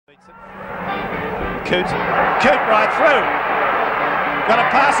Coote right through. Got a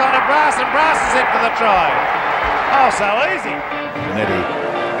pass on to Brass, and Brass is in for the try. Oh, so easy. Kennedy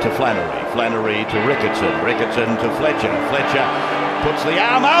to Flannery to Ricketson to Fletcher. Fletcher puts the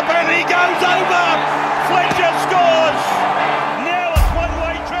arm up and he goes over. Fletcher scores. Now it's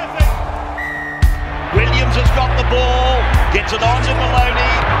one-way traffic. Williams has got the ball, gets it on to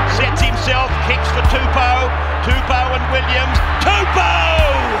Maloney, sets himself, kicks for Tupou and Williams. Tupou!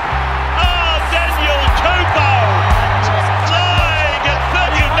 Daniel Tupou, flying at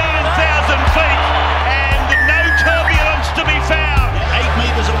 39,000 feet and no turbulence to be found. 8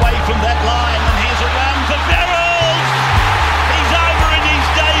 metres away from that line, and here's a run for Verrills. He's over in his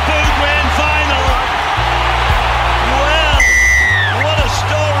debut grand final. Well, what a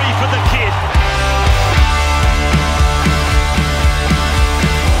story for the kid.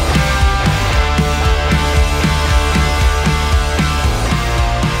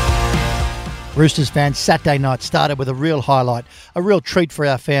 Roosters fans, Saturday night started with a real highlight, a real treat for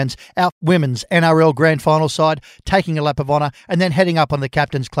our fans, our women's NRL Grand Final side taking a lap of honour and then heading up on the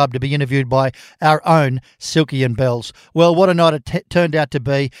Captain's Club to be interviewed by our own Silky and Bells. Well, what a night it turned out to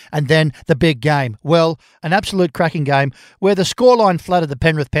be, and then the big game. Well, an absolute cracking game where the scoreline flattered the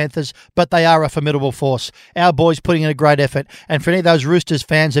Penrith Panthers, but they are a formidable force. Our boys putting in a great effort, and for any of those Roosters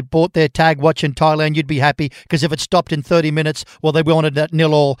fans that bought their tag watching Thailand, you'd be happy because if it stopped in 30 minutes, well, they wanted that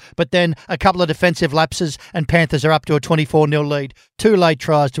 0-0. But then a couple of defensive lapses and Panthers are up to a 24-0 lead. 2 late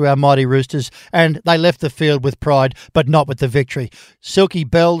tries to our mighty Roosters, and they left the field with pride, but not with the victory. Silky,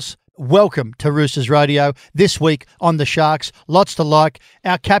 Bells, welcome to Roosters Radio. This week on the Sharks, lots to like.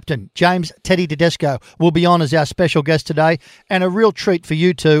 Our captain, James Teddy Tedesco, will be on as our special guest today, and a real treat for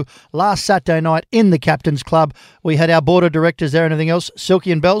you two. Last Saturday night in the Captain's Club, we had our board of directors there and everything else.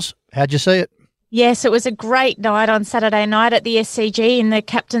 Silky and Bells, how'd you see it? Yes, it was a great night on Saturday night at the SCG in the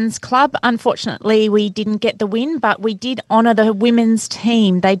Captain's Club. Unfortunately, we didn't get the win, but we did honour the women's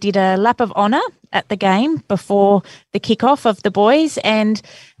team. They did a lap of honour at the game before the kickoff of the boys, and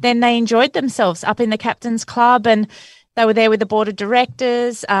then they enjoyed themselves up in the Captain's Club, and they were there with the board of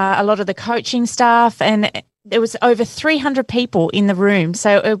directors, a lot of the coaching staff, and there was over 300 people in the room.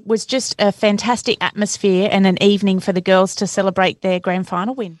 So it was just a fantastic atmosphere and an evening for the girls to celebrate their grand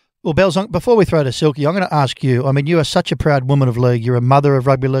final win. Well, Bells, before we throw to Silky, I'm going to ask you, I mean, you are such a proud woman of league. You're a mother of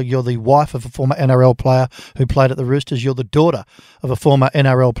rugby league. You're the wife of a former NRL player who played at the Roosters. You're the daughter of a former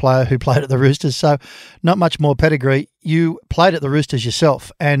NRL player who played at the Roosters. So not much more pedigree. You played at the Roosters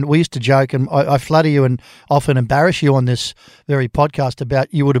yourself, and we used to joke, and I flatter you and often embarrass you on this very podcast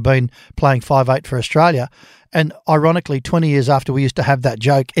about you would have been playing 5'8" for Australia. And ironically, 20 years after we used to have that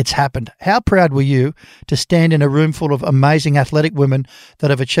joke, it's happened. How proud were you to stand in a room full of amazing athletic women that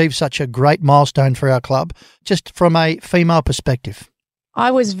have achieved such a great milestone for our club, just from a female perspective?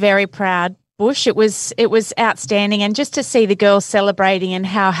 I was very proud, Bush. It was outstanding, and just to see the girls celebrating and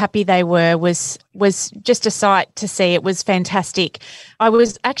how happy they were was just a sight to see. It was fantastic. I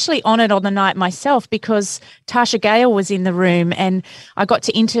was actually honoured on the night myself because Tasha Gale was in the room, and I got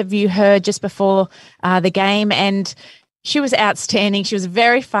to interview her just before the game, and she was outstanding. She was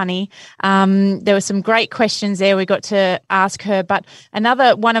very funny. There were some great questions there we got to ask her, but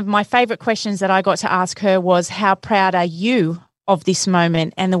another one of my favourite questions that I got to ask her was, how proud are you of this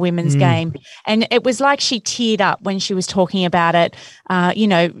moment and the women's game? And it was like she teared up when she was talking about it.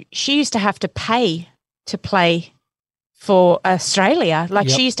 She used to have to pay to play for Australia.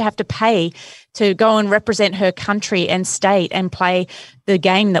 She used to have to pay to go and represent her country and state and play the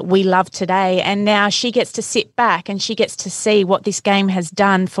game that we love today. And now she gets to sit back and she gets to see what this game has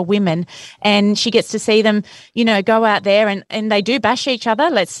done for women. And she gets to see them, go out there and they do bash each other.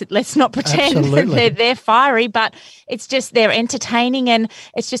 Let's not pretend that they're fiery, but it's just they're entertaining, and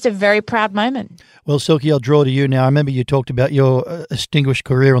it's just a very proud moment. Well, Silky, I'll draw to you now. I remember you talked about your distinguished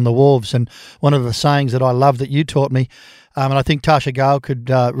career on the Wolves, and one of the sayings that I love that you taught me, and I think Tasha Gale could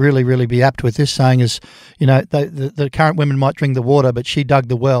really, really be apt with this saying is, the current women might drink the water, but she dug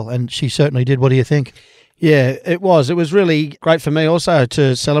the well, and she certainly did. What do you think? Yeah, it was. It was really great for me also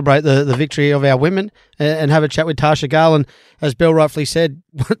to celebrate the victory of our women and have a chat with Tasha Gale. And as Bill rightfully said,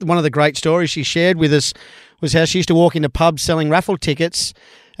 one of the great stories she shared with us was how she used to walk into pubs selling raffle tickets,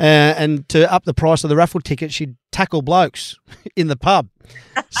 and to up the price of the raffle ticket, she'd tackle blokes in the pub.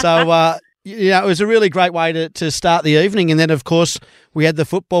 So, it was a really great way to start the evening. And then, of course, we had the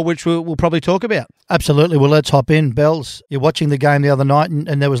football, which we'll probably talk about. Absolutely. Well, let's hop in. Bells, you're watching the game the other night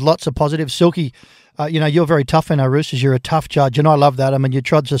and there was lots of positives. Silky, you're very tough in our Roosters. You're a tough judge, and I love that. I mean, you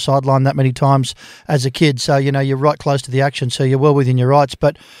trod the sideline that many times as a kid, so, you're right close to the action, so you're well within your rights,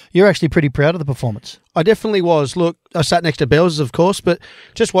 but you're actually pretty proud of the performance. I definitely was. Look, I sat next to Bells, of course, but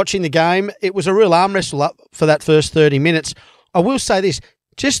just watching the game, it was a real arm wrestle up for that first 30 minutes. I will say this,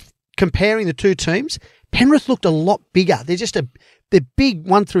 just comparing the two teams, Penrith looked a lot bigger. They're big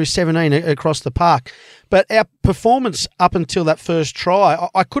 1 through 17 across the park. But our performance up until that first try,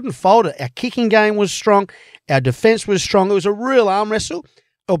 I couldn't fault it. Our kicking game was strong. Our defence was strong. It was a real arm wrestle,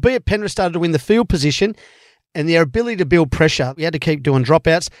 albeit Penrith started to win the field position and their ability to build pressure. We had to keep doing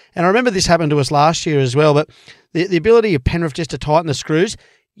dropouts. And I remember this happened to us last year as well, but the ability of Penrith just to tighten the screws,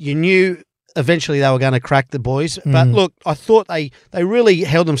 you knew eventually they were going to crack the boys. But look, I thought they really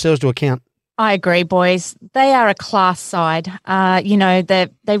held themselves to account. I agree, boys. They are a class side.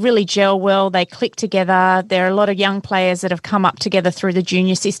 They really gel well. They click together. There are a lot of young players that have come up together through the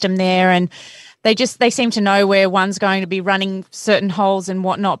junior system there, and they seem to know where one's going to be running certain holes and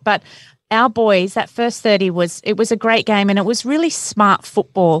whatnot. But our boys, that first 30 was a great game, and it was really smart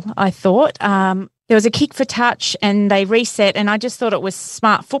football, I thought. There was a kick for touch and they reset, and I just thought it was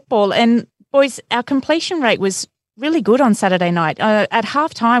smart football. And boys, our completion rate was really good on Saturday night. At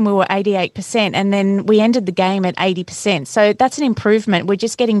halftime, we were 88%, and then we ended the game at 80%. So that's an improvement. We're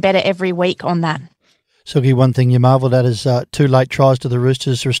just getting better every week on that. Silky, one thing you marvelled at is 2 late tries to the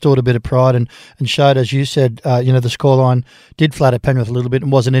Roosters restored a bit of pride and showed, as you said, the scoreline did flatter Penrith a little bit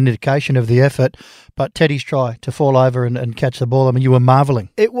and was an indication of the effort. But Teddy's try to fall over and catch the ball, I mean, you were marvelling.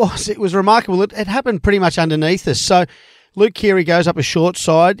 It was remarkable. It happened pretty much underneath us. So Luke Keary goes up a short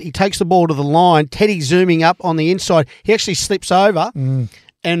side. He takes the ball to the line. Teddy zooming up on the inside. He actually slips over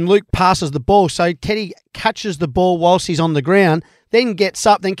and Luke passes the ball. So Teddy catches the ball whilst he's on the ground, then gets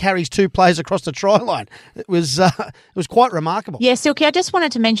up, then carries 2 players across the try line. It was quite remarkable. Yeah, Silky, I just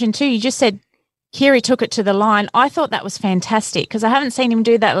wanted to mention too, you just said Keary took it to the line. I thought that was fantastic because I haven't seen him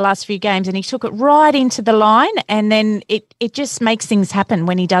do that the last few games, and he took it right into the line, and then it just makes things happen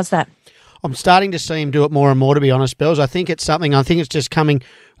when he does that. I'm starting to see him do it more and more, to be honest, Bells. I think it's just coming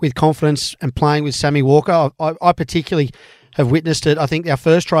with confidence and playing with Sammy Walker. I particularly have witnessed it. I think our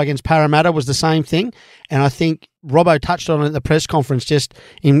first try against Parramatta was the same thing, and I think Robbo touched on it at the press conference, just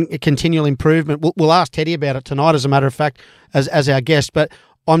in continual improvement. We'll ask Teddy about it tonight, as a matter of fact, as our guest, but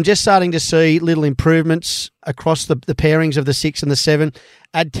I'm just starting to see little improvements across the pairings of the 6 and the 7.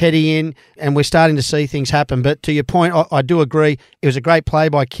 Add Teddy in, and we're starting to see things happen. But to your point, I do agree. It was a great play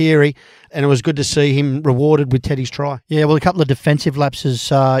by Keary, and it was good to see him rewarded with Teddy's try. Yeah, well, a couple of defensive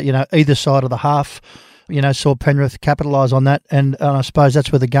lapses, either side of the half, saw Penrith capitalise on that, and I suppose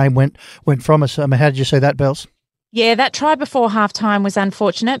that's where the game went from us. I mean, how did you see that, Bells? Yeah, that try before halftime was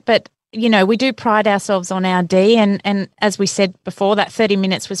unfortunate, but we do pride ourselves on our D, and as we said before, that 30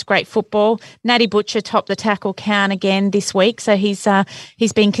 minutes was great football. Natty Butcher topped the tackle count again this week, so he's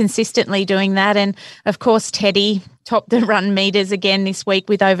been consistently doing that. And, of course, Teddy topped the run metres again this week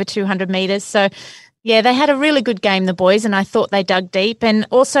with over 200 metres. So, yeah, they had a really good game, the boys, and I thought they dug deep. And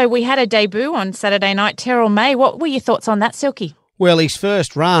also we had a debut on Saturday night, Terrell May. What were your thoughts on that, Silky? Well, his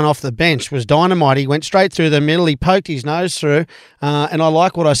first run off the bench was dynamite. He went straight through the middle. He poked his nose through, and I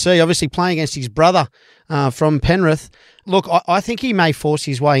like what I see. Obviously playing against his brother from Penrith. Look, I think he may force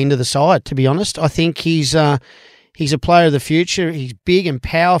his way into the side, to be honest. I think he's a player of the future. He's big and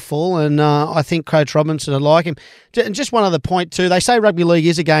powerful, and I think Coach Robinson would like him. And just one other point too, they say rugby league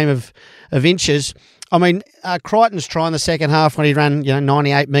is a game of inches. I mean, Crichton's try in the second half when he ran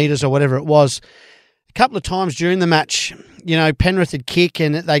 98 metres or whatever it was. A couple of times during the match, Penrith would kick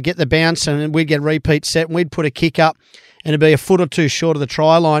and they'd get the bounce and we'd get a repeat set and we'd put a kick up and it'd be a foot or two short of the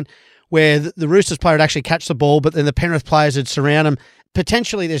try line where the Roosters player would actually catch the ball, but then the Penrith players would surround him.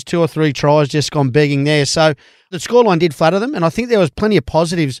 Potentially there's 2 or 3 tries just gone begging there. So the scoreline did flatter them, and I think there was plenty of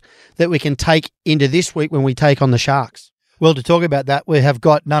positives that we can take into this week when we take on the Sharks. Well, to talk about that, we have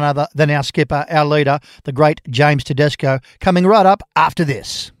got none other than our skipper, our leader, the great James Tedesco, coming right up after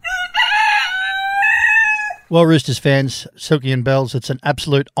this. Well, Roosters fans, Silky and Bells, it's an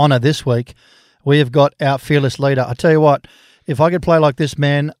absolute honour this week. We have got our fearless leader. I tell you what, if I could play like this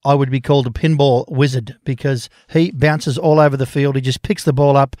man, I would be called a pinball wizard because he bounces all over the field. He just picks the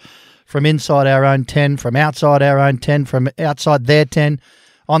ball up from inside our own 10, from outside our own 10, from outside their 10,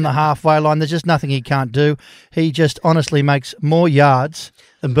 on the halfway line. There's just nothing he can't do. He just honestly makes more yards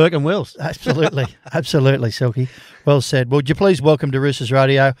than Burke and Wills. Absolutely. Absolutely, Silky. Well said. Would you please welcome to Roosters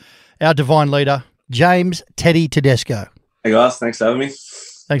Radio our divine leader, James Teddy Tedesco. Hey guys, thanks for having me.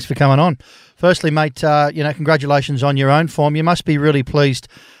 Thanks for coming on. Firstly, mate, congratulations on your own form. You must be really pleased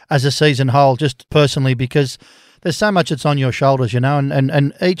as a season whole, just personally, because there's so much that's on your shoulders,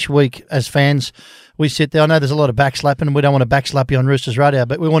 and each week as fans, we sit there. I know there's a lot of backslapping, and we don't want to backslap you on Roosters Radio,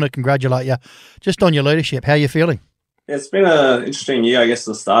 but we want to congratulate you just on your leadership. How are you feeling? Yeah, it's been an interesting year. I guess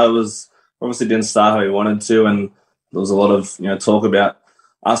the start was obviously didn't start how we wanted to, and there was a lot of talk about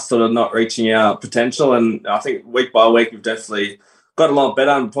us sort of not reaching our potential. And I think week by week we've definitely got a lot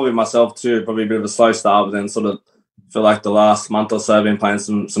better, and probably myself too. Probably a bit of a slow start, but then sort of feel like the last month or so I've been playing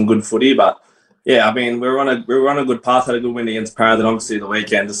some good footy. But yeah, I mean we were on a good path. Had a good win against Parra. Then obviously the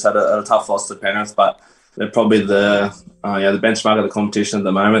weekend just had a tough loss to Penrith, but they're probably the benchmark of the competition at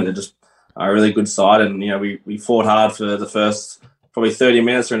the moment. They're just a really good side, and we fought hard for the first probably 30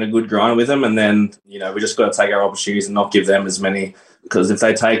 minutes. We're in a good grind with them, and then we just got to take our opportunities and not give them as many, because if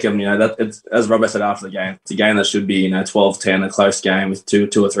they take them, that it's, as Robert said after the game, it's a game that should be 12-10, a close game with two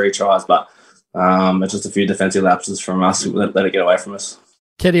or three tries, but it's just a few defensive lapses from us let it get away from us.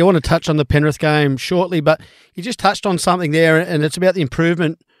 Teddy, I want to touch on the Penrith game shortly, but you just touched on something there, and it's about the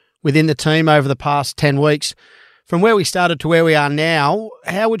improvement within the team over the past 10 weeks. From where we started to where we are now,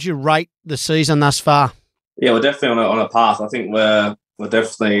 how would you rate the season thus far? Yeah, we're definitely on a path. I think we're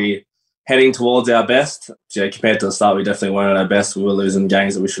definitely heading towards our best. Compared to the start, we definitely weren't at our best. We were losing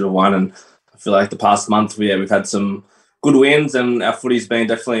games that we should have won, and I feel like the past month, we've had some good wins, and our footy's been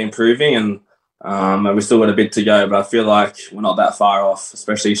definitely improving, and we still got a bit to go, but I feel like we're not that far off,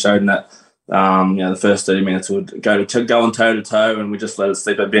 especially showing that the first 30 minutes would go on toe-to-toe, and we just let it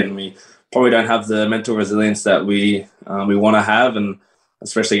slip a bit, and we probably don't have the mental resilience that we want to have, and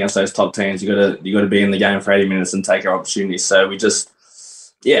especially against those top teams, you got to be in the game for 80 minutes and take our opportunities. So we just,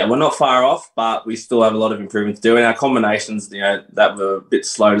 we're not far off, but we still have a lot of improvement to do. And our combinations, that were a bit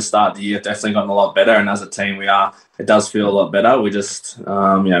slow to start the year, definitely gotten a lot better. And as a team, it does feel a lot better. We just,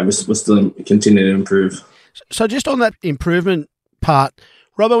 we're still continuing to improve. So just on that improvement part,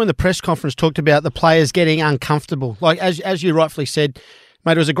 Robbo in the press conference talked about the players getting uncomfortable. Like as you rightfully said,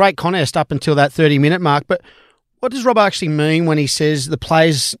 mate, it was a great contest up until that 30-minute mark. But what does Robbo actually mean when he says the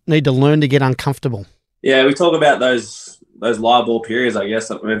players need to learn to get uncomfortable? Yeah, we talk about those live ball periods, I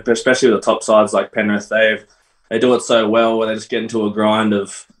guess, especially with the top sides like Penrith. They do it so well where they just get into a grind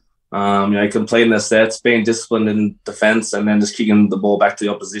of completing their sets, being disciplined in defence, and then just kicking the ball back to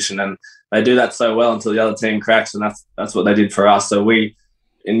the opposition. And they do that so well until the other team cracks, and that's what they did for us. So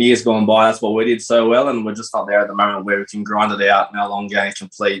in years gone by, that's what we did so well, and we're just not there at the moment where we can grind it out in our long game,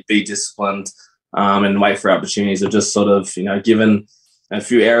 complete, be disciplined, and wait for opportunities. We've just sort of, given a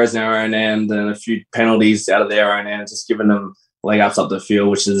few errors in our own end and a few penalties out of their own end, just giving them leg ups up the field,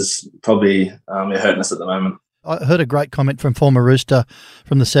 which is probably hurting us at the moment. I heard a great comment from former Rooster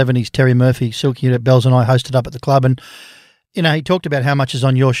from the 70s, Terry Murphy, Silky at Bells and I hosted up at the club, and he talked about how much is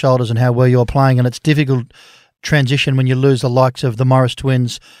on your shoulders and how well you're playing, and it's difficult transition when you lose the likes of the Morris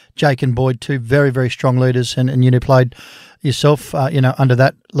twins, Jake and Boyd, two very, very strong leaders, and you played yourself, under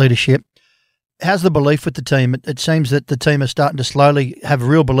that leadership. How's the belief with the team? It seems that the team are starting to slowly have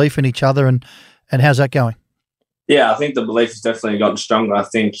real belief in each other, and how's that going? Yeah, I think the belief has definitely gotten stronger. I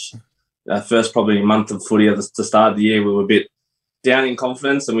think first probably month of footy at the start of the year, we were a bit down in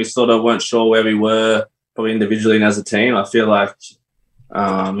confidence, and we sort of weren't sure where we were probably individually and as a team. I feel like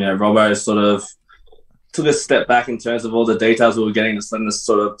Robbo sort of took a step back in terms of all the details we were getting, just letting us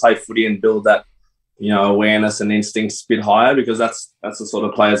sort of play footy and build that awareness and instincts a bit higher, because that's the sort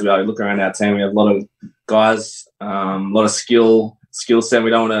of players we are. Look around our team, we have a lot of guys, a lot of skill set. We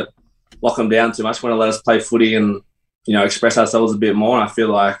don't want to lock them down too much. We want to let us play footy and express ourselves a bit more. And I feel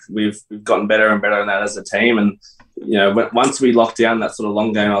like we've gotten better and better in that as a team. And once we locked down that sort of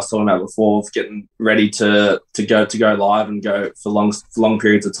long game I was talking about before, of getting ready to go live and go for long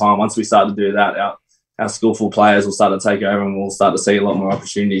periods of time. Once we start to do that, our skillful players will start to take over, and we'll start to see a lot more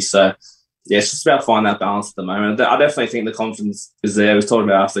opportunities. So yeah, it's just about finding that balance at the moment. I definitely think the confidence is there. We were talking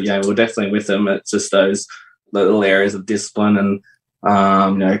about after the game, we're definitely with them. It's just those little areas of discipline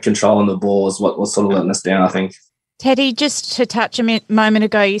and controlling the ball is what's sort of letting us down, I think. Teddy, just to touch a moment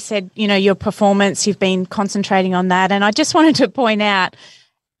ago, you said, your performance, you've been concentrating on that. And I just wanted to point out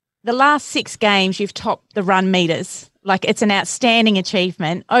the last 6 games, you've topped the run meters. Like, it's an outstanding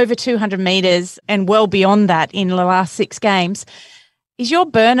achievement, over 200 metres and well beyond that in the last 6 games. Is your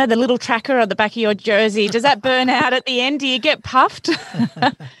burner, the little tracker at the back of your jersey, does that burn out at the end? Do you get puffed?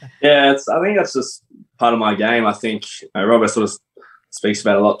 Yeah, I think that's just part of my game. I think Robert sort of speaks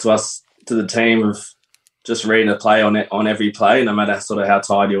about a lot to us, to the team, of just reading a play on every play, no matter sort of how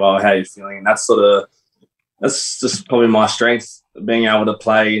tired you are or how you're feeling. And that's just probably my strength, being able to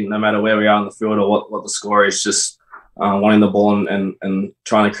play no matter where we are on the field or what the score is. Just wanting the ball and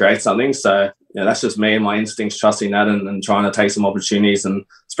trying to create something. So yeah, that's just me and my instincts, trusting that and trying to take some opportunities. And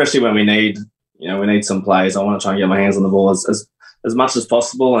especially when we need some plays, I want to try and get my hands on the ball as much as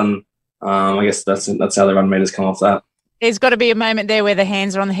possible. And I guess that's how the run meters come off that. There's got to be a moment there where the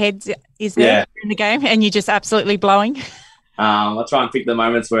hands are on the heads, is there, in the game, and you're just absolutely blowing? I try and pick the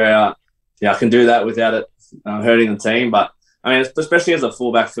moments where I can do that without it hurting the team. But I mean, especially as a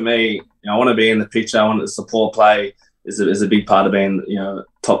fullback, for me, I want to be in the picture. I want to support play is a big part of being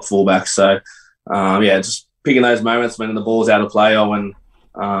top fullback. So just picking those moments when the ball's out of play or when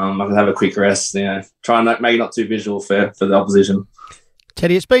I can have a quick rest. Try and make it not too visual for the opposition.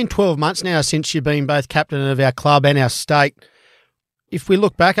 Teddy, it's been 12 months now since you've been both captain of our club and our state. If we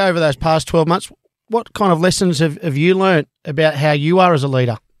look back over those past 12 months, what kind of lessons have you learnt about how you are as a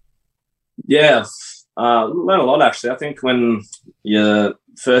leader? Yeah, learned a lot, actually. I think when you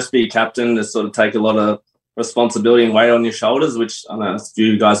first be captain, to sort of take a lot of responsibility and weight on your shoulders, which I know a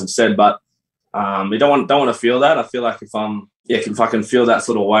few guys have said, but you don't want to feel that. I feel like if I can feel that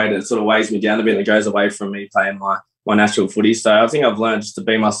sort of weight, it sort of weighs me down a bit and it goes away from me playing my natural footy. So I think I've learned just to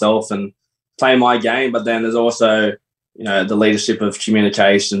be myself and play my game. But then there's also, the leadership of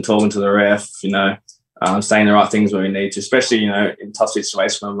communication, talking to the ref, saying the right things when we need to, especially, in tough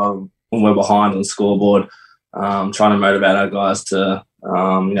situations when we're behind on the scoreboard, trying to motivate our guys to,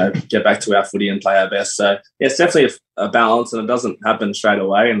 get back to our footy and play our best. So yeah, it's definitely a balance, and it doesn't happen straight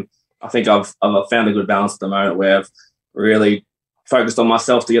away. And I think I've found a good balance at the moment where I've really focused on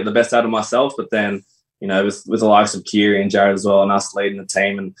myself to get the best out of myself, but then, with the likes of Kiri and Jared as well, and us leading the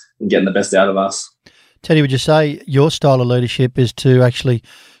team and getting the best out of us. Teddy, would you say your style of leadership is to actually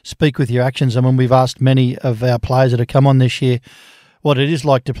speak with your actions? I mean, we've asked many of our players that have come on this year what it is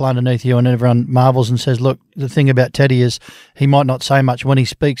like to play underneath you, and everyone marvels and says, look, the thing about Teddy is he might not say much. When he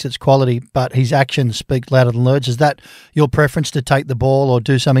speaks, it's quality, but his actions speak louder than words. Is that your preference, to take the ball or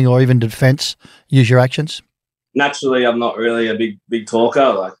do something, or even defence, use your actions? Naturally, I'm not really a big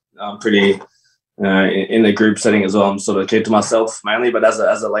talker. Like, I'm pretty... in the group setting as well, I'm sort of keep to myself mainly. But as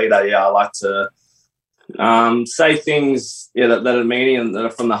a leader, I like to say things that are meaning and that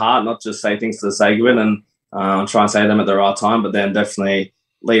are from the heart, not just say things for the sake of it, and try and say them at the right time. But then definitely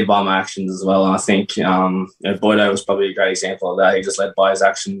lead by my actions as well. And I think Boydo was probably a great example of that. He just led by his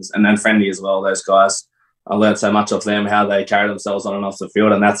actions, and then Friendly as well. Those guys, I learned so much off them, how they carry themselves on and off the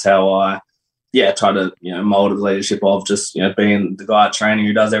field, and that's how I try to, mould the leadership of just, being the guy at training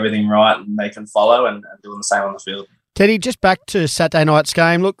who does everything right and they can follow and doing the same on the field. Teddy, just back to Saturday night's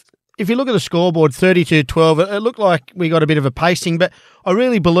game. Look, if you look at the scoreboard, 32-12, it looked like we got a bit of a pacing, but I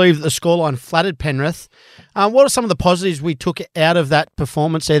really believe that the scoreline flattered Penrith. What are some of the positives we took out of that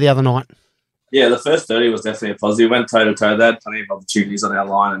performance there the other night? Yeah, the first 30 was definitely a positive. We went toe-to-toe. They had plenty of opportunities on our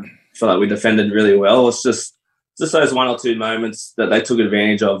line, and I feel like we defended really well. It's just those one or two moments that they took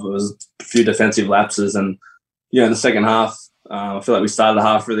advantage of. It was a few defensive lapses, and in the second half, I feel like we started the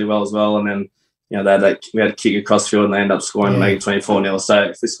half really well as well, and then we had a kick across field and they ended up scoring and making 24-0. So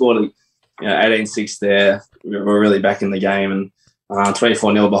if we scored 18-6 there, we were really back in the game, and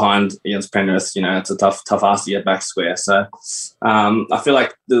 24-0 behind against Penrith, it's a tough ask to get back square. So I feel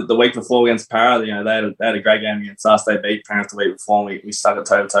like the week before against Para, they had a great game against us. They beat Penrith the week before, and we stuck it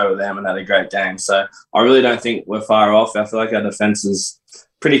toe-to-toe with them and had a great game. So I really don't think we're far off. I feel like our defence is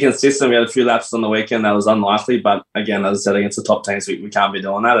pretty consistent. We had a few lapses on the weekend. That was unlikely. But again, as I said, against the top teams, we can't be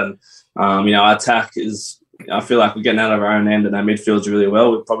doing that. And, our attack is, I feel like we're getting out of our own end, and our midfield's really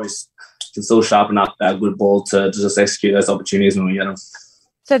well. We probably can still sharpen up our good ball to just execute those opportunities when we get them.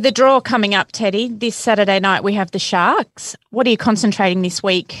 So the draw coming up, Teddy, this Saturday night we have the Sharks. What are you concentrating this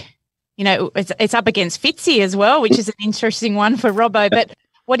week? It's up against Fitzy as well, which is an interesting one for Robbo. But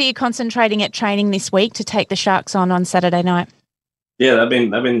what are you concentrating at training this week to take the Sharks on Saturday night? Yeah, they've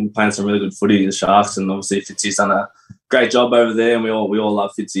been playing some really good footy, the Sharks, and obviously Fitzy's done a great job over there, and we all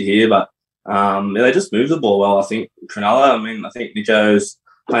love Fitzy here. But they just move the ball well. I think Cronulla. I think Nico's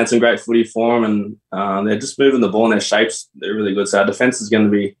playing some great footy for them, and they're just moving the ball, and their shapes, they're really good. So our defence is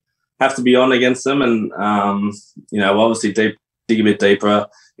going to have to be on against them, and we'll obviously dig a bit deeper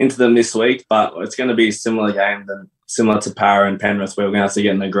into them this week, but it's going to be a similar game similar to Para and Penrith, where we're going to have to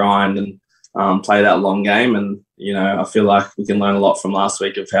get in the grind and play that long game. And I feel like we can learn a lot from last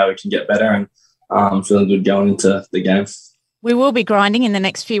week of how we can get better, and I'm feeling good going into the game. We will be grinding in the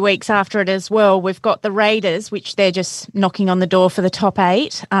next few weeks after it as well. We've got the Raiders, which they're just knocking on the door for the top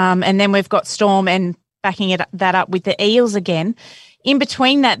 8. And then we've got Storm and backing that up with the Eels again. In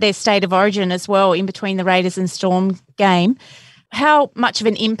between that, there's State of Origin as well, in between the Raiders and Storm game. How much of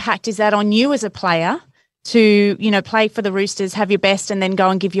an impact is that on you as a player to, play for the Roosters, have your best, and then go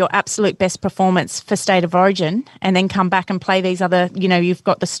and give your absolute best performance for State of Origin, and then come back and play these other, you've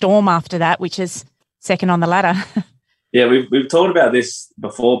got the Storm after that, which is second on the ladder. Yeah, we've talked about this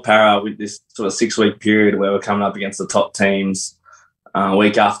before, Para, with this sort of 6-week period where we're coming up against the top teams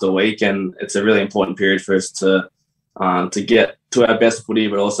week after week, and it's a really important period for us to get to our best footy,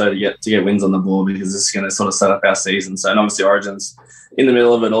 but also to get wins on the board, because this is going to sort of set up our season. So, and obviously Origin's in the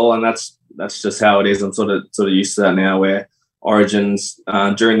middle of it all, and that's just how it is. I'm sort of used to that now, where Origins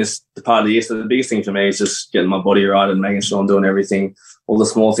during this part of the year. So the biggest thing for me is just getting my body right and making sure I'm doing everything, all the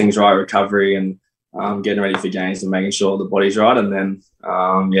small things right, recovery and getting ready for games and making sure the body's right, and then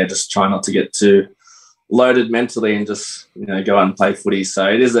just try not to get too loaded mentally and just go out and play footy. So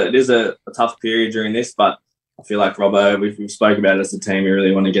it is a tough period during this, but I feel like Robbo, we've spoken about it as a team. We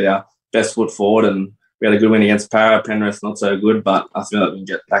really want to get our best foot forward, and we had a good win against Para. Penrith not so good, but I feel like we can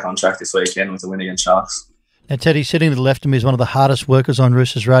get back on track this weekend with a win against Sharks. Now, Teddy, sitting to the left of me is one of the hardest workers on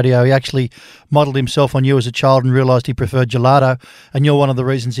Roosters Radio. He actually modelled himself on you as a child and realised he preferred gelato, and you're one of the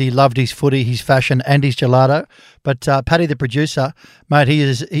reasons he loved his footy, his fashion and his gelato. But Paddy, the producer, mate,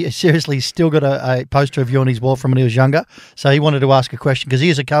 he seriously still got a poster of you on his wall from when he was younger, so he wanted to ask a question because he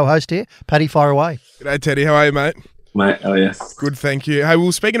is a co-host here. Paddy, fire away. G'day, Teddy. How are you, mate? Mate, oh yeah. Good, thank you. Hey, we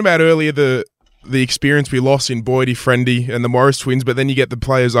were speaking about earlier the experience we lost in Boydie, Friendy and the Morris twins, but then you get the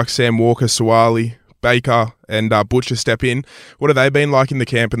players like Sam Walker, Suwali, Baker and Butcher step in. What have they been like in the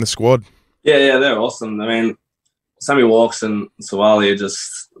camp and the squad? Yeah, they're awesome. I mean, Sammy Walks and Suwali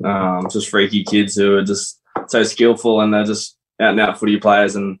are just freaky kids who are just so skillful, and they're just out-and-out footy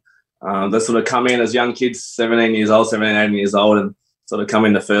players, and they sort of come in as young kids, 18 years old, and sort of come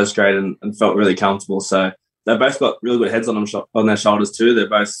into first grade and felt really comfortable. So they've both got really good heads on their shoulders too. They're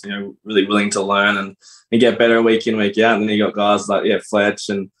both really willing to learn and get better week in, week out. And then you got guys like Fletch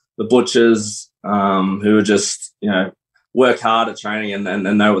and the Butchers, who are just, work hard at training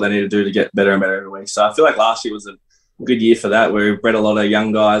and know what they need to do to get better and better every week. So I feel like last year was a good year for that, where we bred a lot of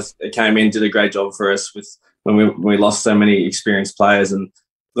young guys that came in, did a great job for us with when we lost so many experienced players, and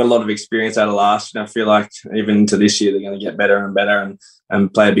got a lot of experience out of last year. And I feel like even into this year, they're going to get better and better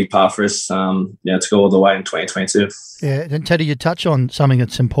and play a big part for us, to go all the way in 2022. Yeah, and Teddy, you touch on something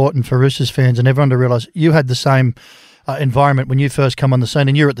that's important for Roosters fans and everyone to realise. You had the same environment when you first come on the scene,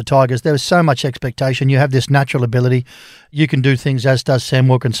 and you're at the Tigers. There was so much expectation. You have this natural ability. You can do things, as does Sam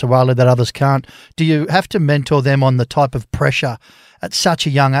Walker and Suwali, that others can't. Do you have to mentor them on the type of pressure at such a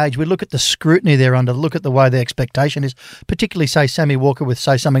young age? We look at the scrutiny they're under, look at the way the expectation is, particularly, say, Sammy Walker with,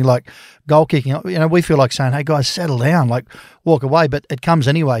 say, something like goal kicking. We feel like saying, hey, guys, settle down, like walk away, but it comes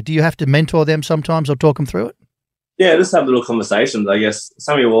anyway. Do you have to mentor them sometimes or talk them through it? Yeah, just have little conversations, I guess.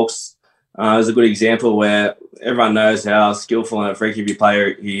 Sammy Walks is a good example where everyone knows how skillful and a freaky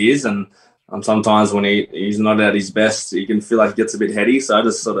player he is, and sometimes when he's not at his best, you can feel like he gets a bit heady. So I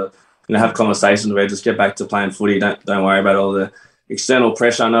just sort of have conversations where just get back to playing footy. Don't worry about all the external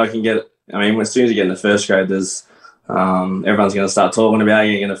pressure. I know I can get. I mean, as soon as you get in the first grade, there's everyone's going to start talking about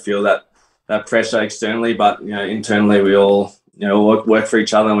you. You're going to feel that pressure externally, but internally we all work for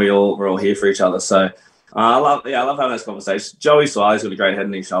each other, and we're all here for each other. So. I love having those conversations. Joey Suwali's got a great head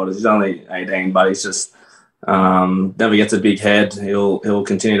on his shoulders. He's only 18, but he's just never gets a big head. He'll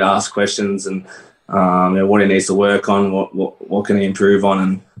continue to ask questions and what he needs to work on, what can he improve on,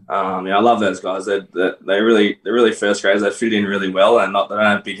 and I love those guys. They're really first graders. They fit in really well, and they don't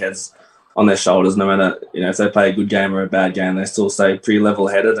have big heads on their shoulders. No matter if they play a good game or a bad game, they still stay pretty level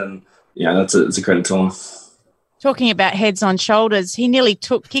headed, and it's a credit to them. Talking about heads on shoulders, he nearly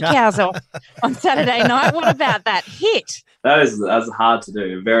took Kickows off on Saturday night. What about that hit? That's hard to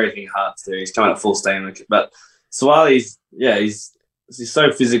do, very hard to do. He's coming at full steam. But Suwali's, he's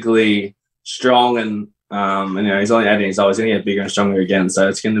so physically strong, and he's only 18 years old. He's going to get bigger and stronger again. So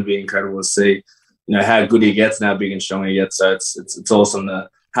it's going to be incredible to see, how good he gets and how big and strong he gets. So it's awesome to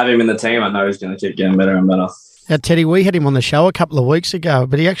have him in the team. I know he's going to keep getting better and better. Now, Teddy, we had him on the show a couple of weeks ago,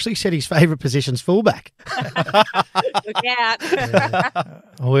 but he actually said his favourite position's fullback. Look out.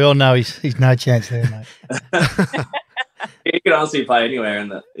 Well, we all know he's no chance there, mate. He could honestly play anywhere.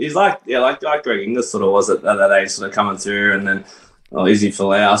 And he's like Greg Inglis sort of was at that age, sort of coming through, and then Izzy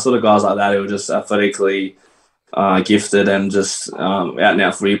Folau, sort of guys like that who were just athletically gifted and just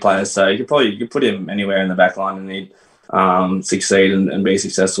out-and-out footy players. So you could put him anywhere in the back line and he'd succeed and be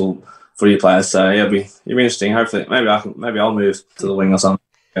successful footy players. So it'll be interesting. Hopefully, maybe I'll move to the wing or something.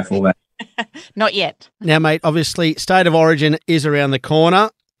 Fullback. Not yet. Now, mate, obviously, State of Origin is around the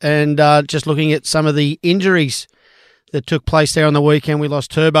corner, and just looking at some of the injuries that took place there on the weekend, we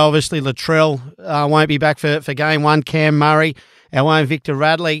lost Turbo. Obviously, Latrell won't be back for game one. Cam Murray, our own Victor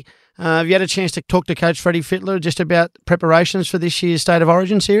Radley. Have you had a chance to talk to Coach Freddie Fittler just about preparations for this year's State of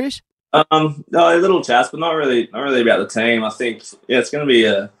Origin series? No, a little chats, but not really about the team. I think, it's going to be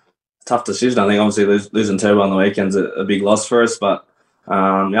a tough decision. I think obviously losing Turbo on the weekend's a big loss for us, but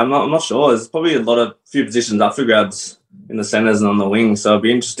I'm not sure. There's probably few positions up for grabs in the centres and on the wing, so it'll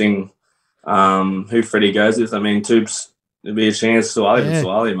be interesting who Freddie goes with. I mean, Tubes, it'll be a chance.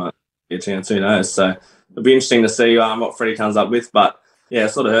 Suwali might be a chance. Who knows? So it'll be interesting to see what Freddie comes up with. But yeah, it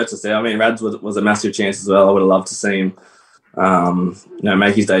sort of hurts us there. I mean, Rads was a massive chance as well. I would have loved to see him,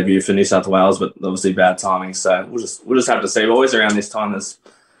 make his debut for New South Wales, but obviously bad timing. So we'll just have to see. But always around this time, there's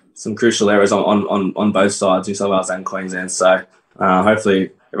some crucial errors on both sides, New South Wales and Queensland. So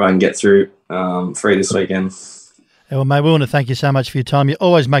hopefully everyone can get through free this weekend. Yeah, well, mate, we want to thank you so much for your time. You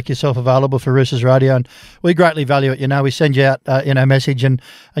always make yourself available for Roosters Radio, and we greatly value it. We send you out, message, and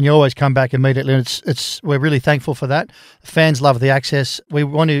you always come back immediately. And we're really thankful for that. The fans love the access. We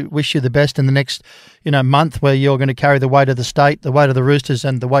want to wish you the best in the next, month, where you're going to carry the weight of the state, the weight of the Roosters,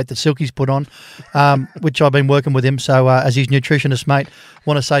 and the weight that Silky's put on, which I've been working with him. So, as his nutritionist, mate,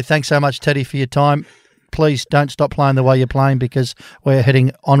 want to say thanks so much, Teddy, for your time. Please don't stop playing the way you're playing, because we're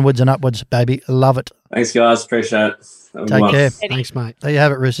heading onwards and upwards, baby. Love it. Thanks, guys. Appreciate it. Take care. Thanks, mate. There you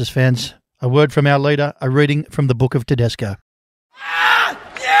have it, Roosters fans. A word from our leader, a reading from the Book of Tedesco.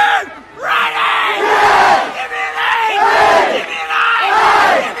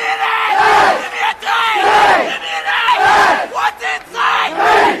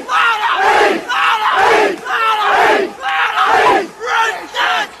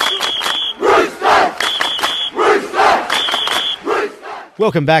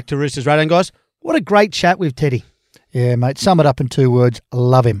 Welcome back to Roosters Radio, guys. What a great chat with Teddy. Yeah, mate. Sum it up in 2 words.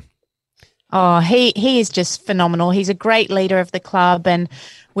 Love him. Oh, he is just phenomenal. He's a great leader of the club, and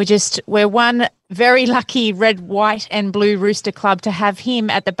we're one very lucky red, white and blue Rooster club to have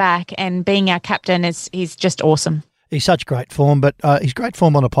him at the back, and being our captain he's just awesome. He's such great form, but he's great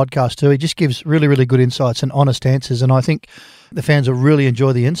form on a podcast too. He just gives really, really good insights and honest answers, and I think the fans will really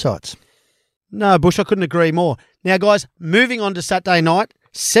enjoy the insights. No, Bush, I couldn't agree more. Now, guys, moving on to Saturday night,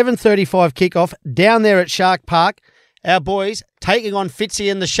 7:35 kickoff down there at Shark Park. Our boys taking on Fitzy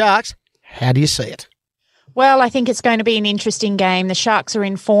and the Sharks. How do you see it? Well, I think it's going to be an interesting game. The Sharks are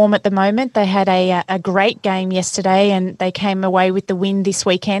in form at the moment. They had a great game yesterday, and they came away with the win this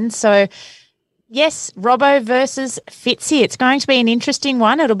weekend. So, yes, Robbo versus Fitzy. It's going to be an interesting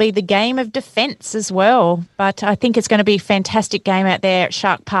one. It'll be the game of defence as well. But I think it's going to be a fantastic game out there at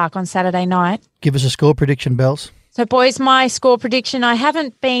Shark Park on Saturday night. Give us a score prediction, Bells. So, boys, my score prediction, I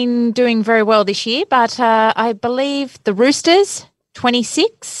haven't been doing very well this year, but I believe the Roosters,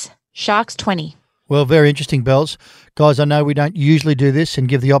 26, Sharks, 20. Well, very interesting, Bells. Guys, I know we don't usually do this and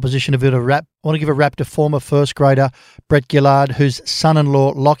give the opposition a bit of rap. I want to give a rap to former first grader Brett Gillard, whose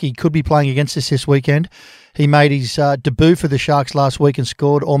son-in-law Lockie could be playing against us this weekend. He made his debut for the Sharks last week and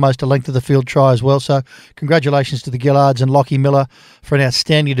scored almost a length of the field try as well. So congratulations to the Gillards and Lockie Miller for an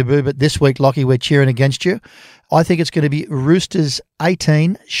outstanding debut. But this week, Lockie, we're cheering against you. I think it's going to be Roosters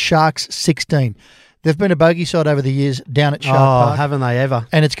 18, Sharks 16. They've been a bogey side over the years down at Shark Park. Haven't they ever?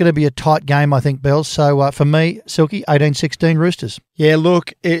 And it's going to be a tight game, I think, Bells. So for me, Silky, 18-16 Roosters. Yeah,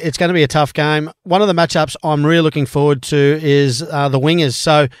 look, it's going to be a tough game. One of the matchups I'm really looking forward to is the wingers.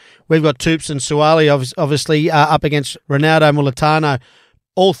 So we've got Toops and Suwali, obviously, up against Ronaldo Mulitalo.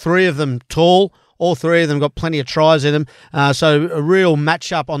 All three of them tall. All three of them got plenty of tries in them. So a real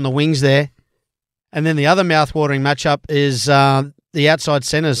matchup on the wings there. And then the other mouth-watering matchup is the outside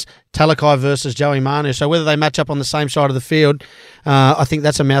centres, Talakai versus Joey Manu. So whether they match up on the same side of the field, I think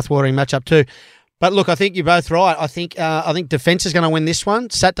that's a mouth-watering matchup too. But look, I think you're both right. I think defence is going to win this one.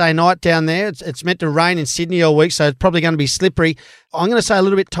 Saturday night down there, it's meant to rain in Sydney all week, so it's probably going to be slippery. I'm going to say a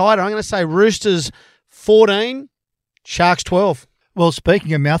little bit tighter. I'm going to say Roosters 14, Sharks 12. Well,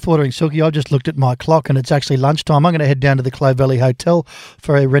 speaking of mouthwatering, Silky, I've just looked at my clock and it's actually lunchtime. I'm going to head down to the Clovelly Hotel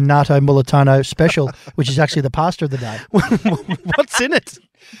for a Renato Mulitalo special, which is actually the pasta of the day. What's in it?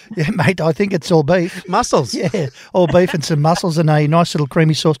 Yeah, mate, I think it's all beef. Mussels. Yeah, all beef and some mussels and a nice little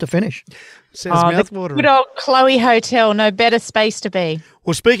creamy sauce to finish. The good old Chloe Hotel, no better space to be.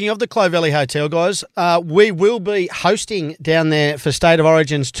 Well, speaking of the Clovelly Hotel, guys, we will be hosting down there for State of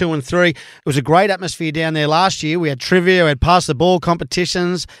Origins 2 and 3. It was a great atmosphere down there last year. We had trivia, we had pass the ball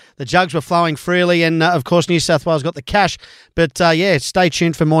competitions, the jugs were flowing freely, and of course New South Wales got the cash. But stay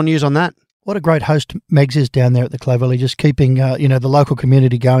tuned for more news on that. What a great host Megs is down there at the Clovelly, just keeping the local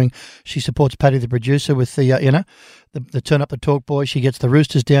community going. She supports Paddy the producer with the the Turn Up the Talk Boys. She gets the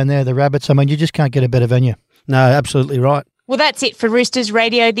Roosters down there, the Rabbits. I mean, you just can't get a better venue. No, absolutely right. Well, that's it for Roosters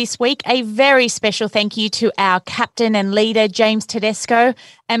Radio this week. A very special thank you to our captain and leader, James Tedesco.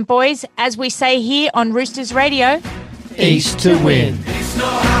 And boys, as we say here on Roosters Radio, East to win. East know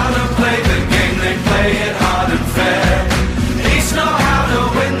how to play the game, they play it hard and fair. East know how to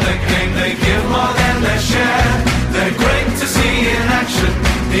win the game, they give more than their share. They're great to see in action,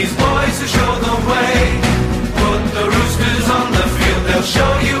 these boys who show the way. Put the Roosters on the field, they'll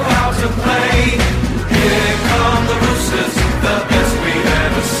show you how to play. Here come the Roosters, the best we've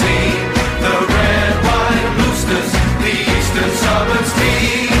ever seen. The red, white Roosters, the Eastern Suburbs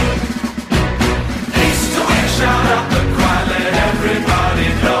team. East to win, shout out the cry, let everybody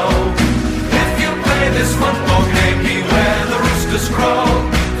know. If you play this football game, beware the Roosters crow.